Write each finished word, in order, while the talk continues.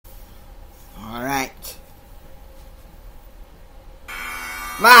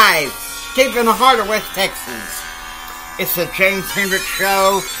Live, deep in the heart of West Texas. It's the James Hendricks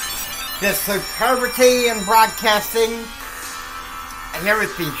Show. The superbity in broadcasting. Here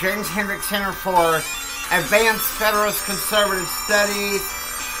at the James Hendricks Center for Advanced Federalist Conservative Studies.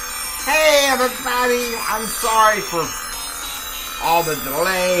 Hey everybody, I'm sorry for all the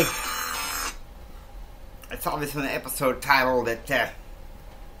delay. It's obviously an episode title that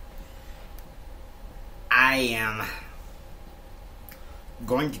I am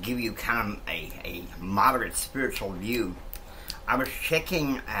going to give you kind of a moderate spiritual view. I was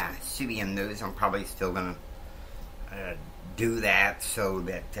checking CBN News. I'm probably still going to do that so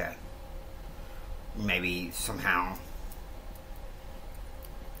that maybe somehow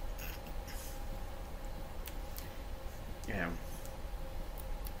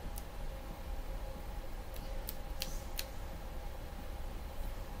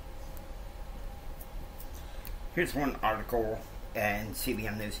here's one article in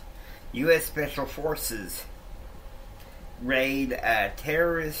CBN News. U.S. Special Forces raid a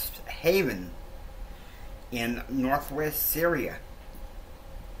terrorist haven in northwest Syria,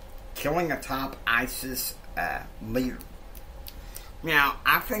 killing a top ISIS leader. Now,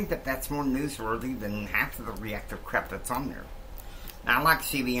 I think that that's more newsworthy than half of the reactive crap that's on there. Now, I like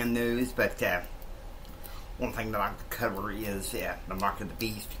CBN News, but one thing that I like to cover is the mark of the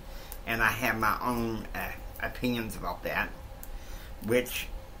beast, and I have my own opinions about that, which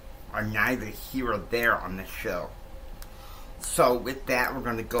are neither here or there on this show. So with that, we're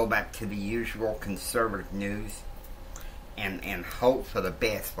going to go back to the usual conservative news and hope for the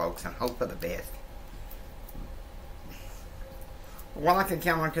best, folks, and hope for the best. What I can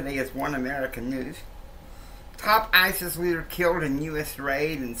count on today is One American News. Top ISIS leader killed in U.S.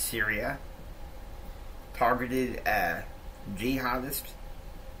 raid in Syria. Targeted jihadist.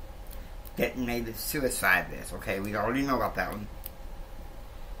 Detonated suicide vest. Okay, we already know about that one.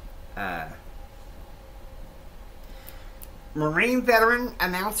 Marine veteran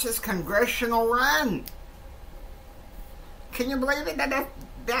announces congressional run. Can you believe it?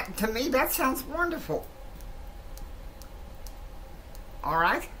 That to me, that sounds wonderful.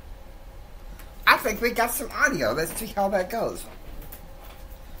 Alright. I think we got some audio. Let's see how that goes.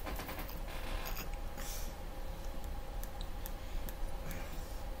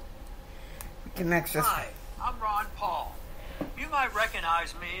 Hi, I'm Ron Paul. You might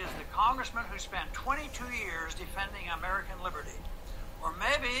recognize me as the congressman who spent 22 years defending American liberty. Or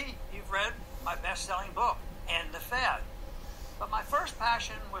maybe you've read my best-selling book, End the Fed. But my first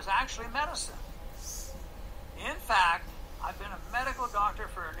passion was actually medicine. In fact, I've been a medical doctor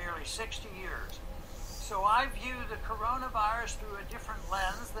for nearly 60 years. So I view the coronavirus through a different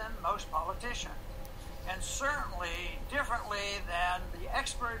lens than most politicians. And certainly differently than the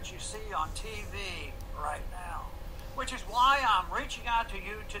experts you see on TV right now. Which is why I'm reaching out to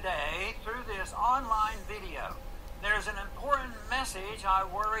you today through this online video. There's an important message I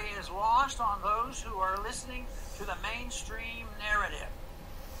worry is lost on those who are listening to the mainstream narrative.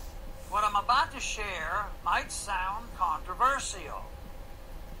 What I'm about to share might sound controversial,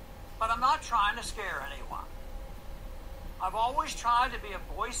 but I'm not trying to scare anyone. I've always tried to be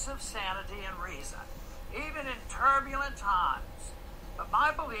a voice of sanity and reason, even in turbulent times. But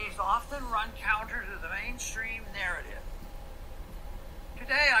my beliefs often run counter to the mainstream narrative.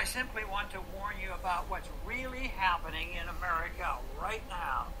 Today, I simply want to warn you about what's really happening in America right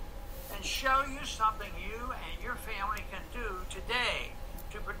now and show you something you and your family can do today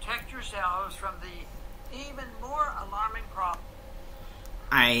to protect yourselves from the even more alarming problem.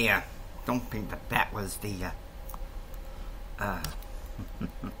 I don't think that was the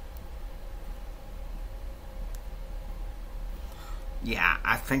yeah,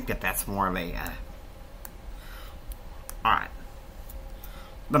 I think that's more of a alright.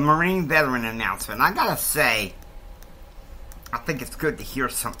 The Marine veteran announcement. I gotta say, I think it's good to hear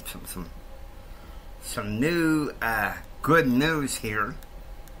some new good news here.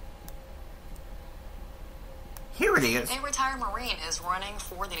 Here it is. A retired Marine is running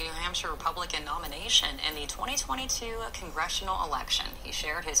for the New Hampshire Republican nomination in the 2022 congressional election. He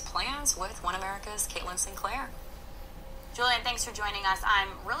shared his plans with One America's Caitlin Sinclair. Julian, thanks for joining us. I'm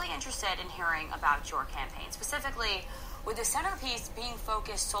really interested in hearing about your campaign, specifically with the centerpiece being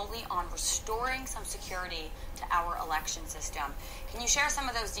focused solely on restoring some security to our election system. Can you share some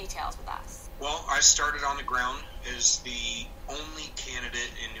of those details with us? Well, I started on the ground as the only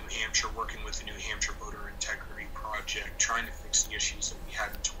candidate in New Hampshire working with the New Hampshire Voter Integrity Project, trying to fix the issues that we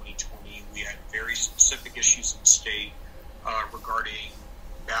had in 2020. We had very specific issues in the state regarding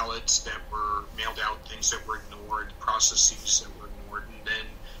ballots that were mailed out, things that were ignored, processes that were ignored. And then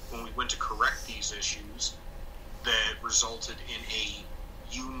when we went to correct these issues, that resulted in a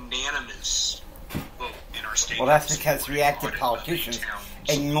unanimous vote in our state. Well, that's because reactive politicians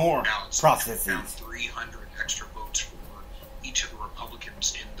ignore processes. Found 300 extra votes for each of the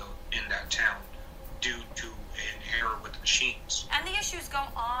Republicans in that town due to an error with the machines. And the issues go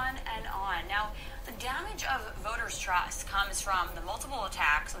on and on. Now, the damage of voters' trust comes from the multiple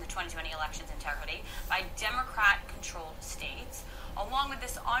attacks on the 2020 election's integrity by Democrat-controlled states, along with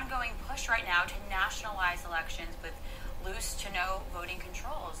this ongoing push right now to nationalize elections with loose to no voting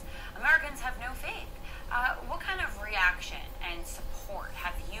controls. Americans have no faith. What kind of reaction and support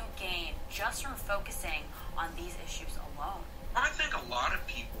have you gained just from focusing on these issues alone? I think a lot of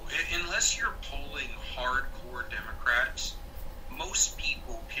people, unless you're polling hardcore Democrats, most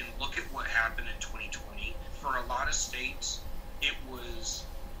people can look at what happened in 2020. For a lot of states, it was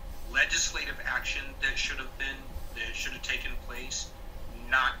legislative action that should have taken place,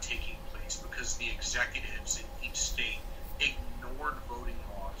 not taking place because the executives in each state ignored voting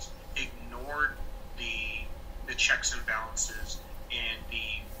laws, ignored the checks and balances, and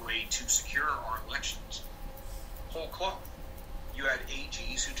the way to secure our elections. Whole cloth. You had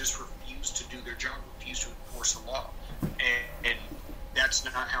AGs who just refused to do their job, refused to enforce the law. And that's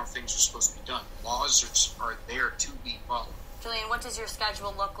not how things are supposed to be done. Laws are there to be followed. Julian, what does your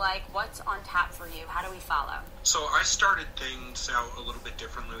schedule look like? What's on tap for you? How do we follow? So I started things out a little bit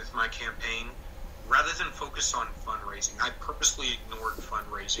differently with my campaign. Rather than focus on fundraising, I purposely ignored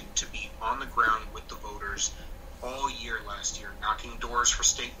fundraising to be on the ground with the voters all year last year, knocking doors for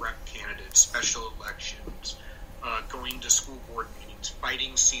state rep candidates, special elections, going to school board meetings,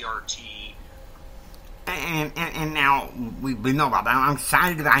 fighting CRT. And now we know about that. I'm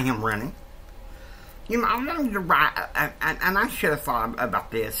excited about him running. You know, I wanted to write, and I should have thought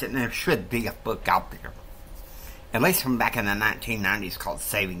about this, and there should be a book out there, at least from back in the 1990s, called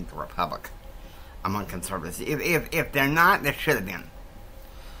Saving the Republic among conservatives. If they're not, there should have been.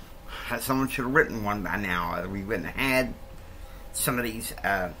 Someone should have written one by now. We wouldn't have had some of these.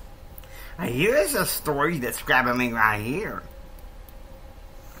 Here's a story that's grabbing me right here.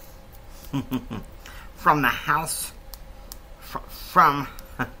 From the House, from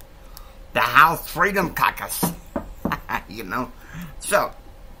the House Freedom Caucus. You know. So,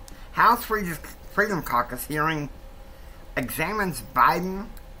 House Freedom Caucus hearing examines Biden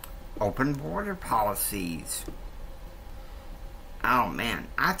open border policies. Oh man,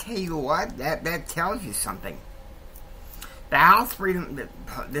 I tell you what, that tells you something. The House Freedom,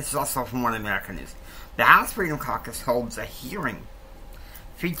 this is also from One American News. The House Freedom Caucus holds a hearing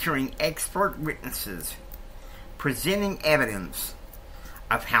featuring expert witnesses presenting evidence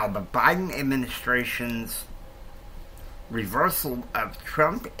of how the Biden administration's reversal of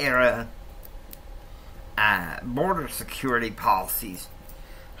Trump-era border security policies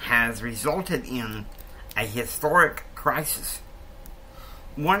has resulted in a historic crisis.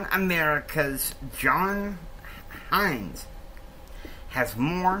 One America's John Hines has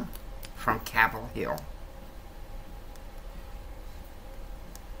more from Capitol Hill.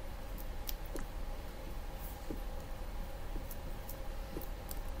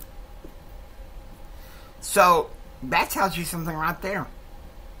 So, that tells you something right there.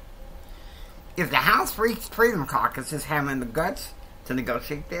 If the House Freedom Caucus is having the guts to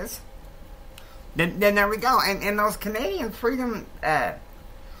negotiate this, then there we go. And those Canadian freedom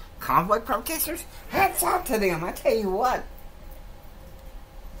convoy protesters, hats off to them. I tell you what.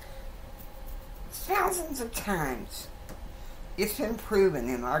 Thousands of times it's been proven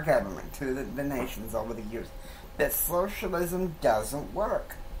in our government to the nations over the years that socialism doesn't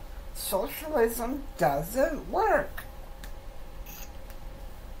work. Socialism doesn't work.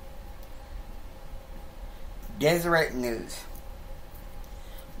 Deseret News.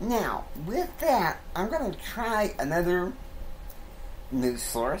 Now, with that, I'm going to try another news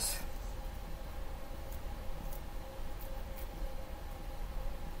source.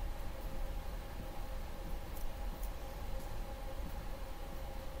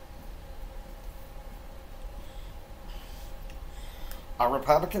 Are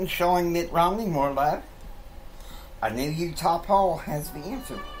Republicans showing Mitt Romney more love? A new Utah poll has the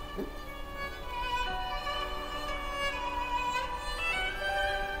answer.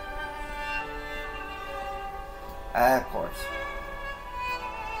 Of course.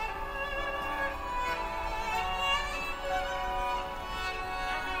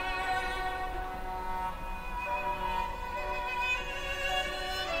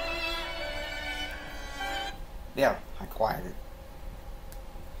 Yeah, I quieted.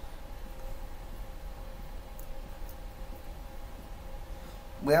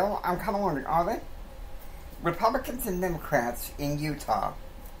 Well, I'm kind of wondering, are they? Republicans and Democrats in Utah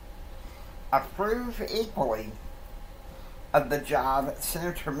approve equally of the job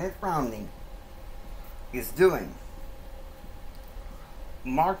Senator Mitt Romney is doing,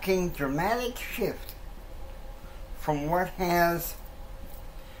 marking dramatic shift from what has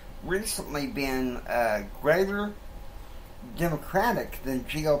recently been greater Democratic than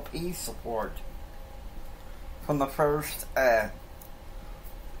GOP support from the first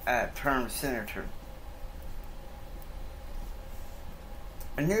term senator.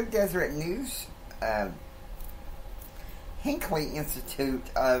 A new Deseret News Hinckley Institute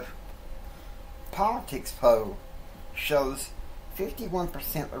of Politics poll shows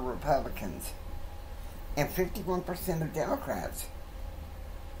 51% of Republicans and 51% of Democrats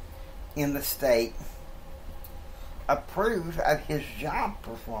in the state approve of his job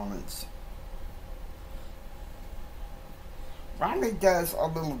performance. Romney does a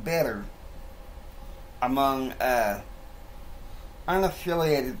little better among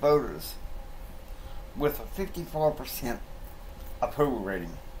unaffiliated voters with a 54% approval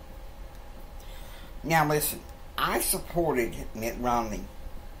rating. Now listen, I supported Mitt Romney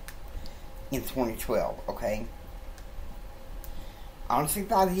in 2012, okay? I honestly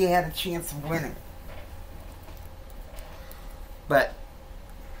thought he had a chance of winning. But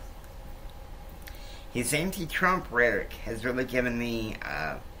his anti-Trump rhetoric has really given me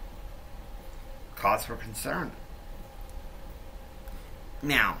cause for concern.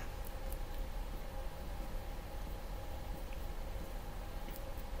 Now,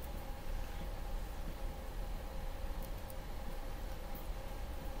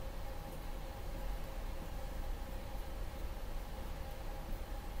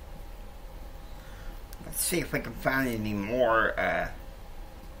 let's see if we can find any more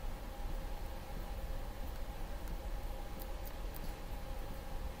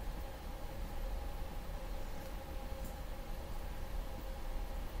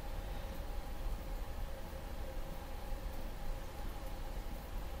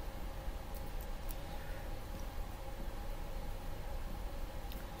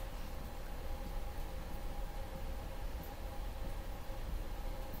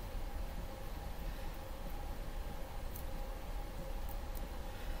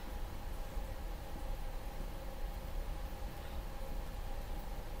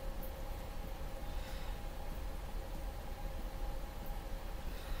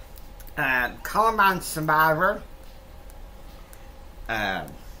Columbine survivor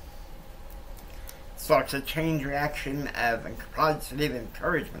starts a chain reaction of positive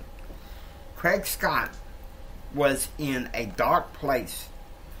encouragement. Craig Scott was in a dark place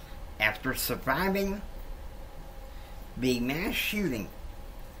after surviving the mass shooting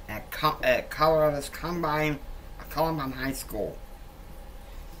at Colorado's Columbine High School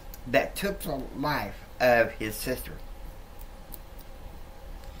that took the life of his sister.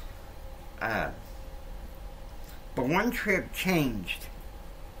 But one trip changed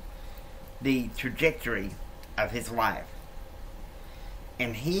the trajectory of his life,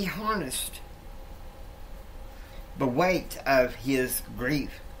 and he harnessed the weight of his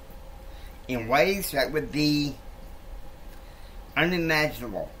grief in ways that would be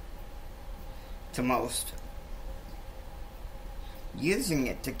unimaginable to most, using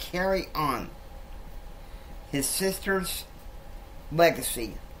it to carry on his sister's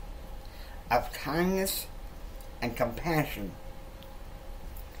legacy of kindness and compassion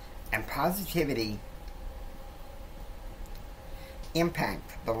and positivity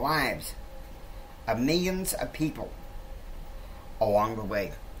impact the lives of millions of people along the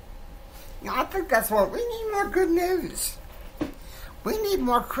way. I think that's what we need. More good news. We need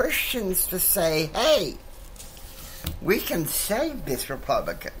more Christians to say, hey, we can save this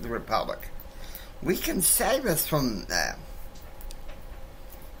the republic. We can save us from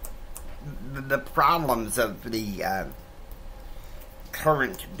the problems of the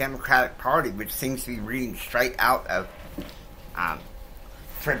current Democratic Party, which seems to be reading straight out of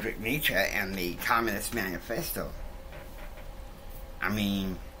Friedrich Nietzsche and the Communist Manifesto. I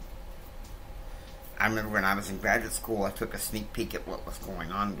mean, I remember when I was in graduate school, I took a sneak peek at what was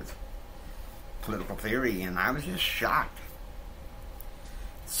going on with political theory, and I was just shocked.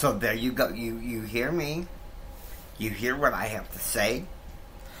 So there you go. You hear me. You hear what I have to say.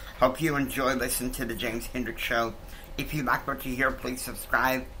 Hope you enjoy listening to the James Hendricks Show. If you like what you hear, please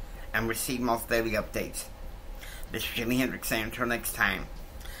subscribe and receive most daily updates. This is Jimi Hendrix saying until next time,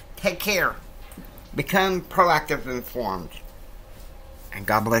 take care, become proactive and informed, and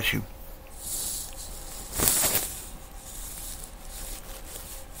God bless you.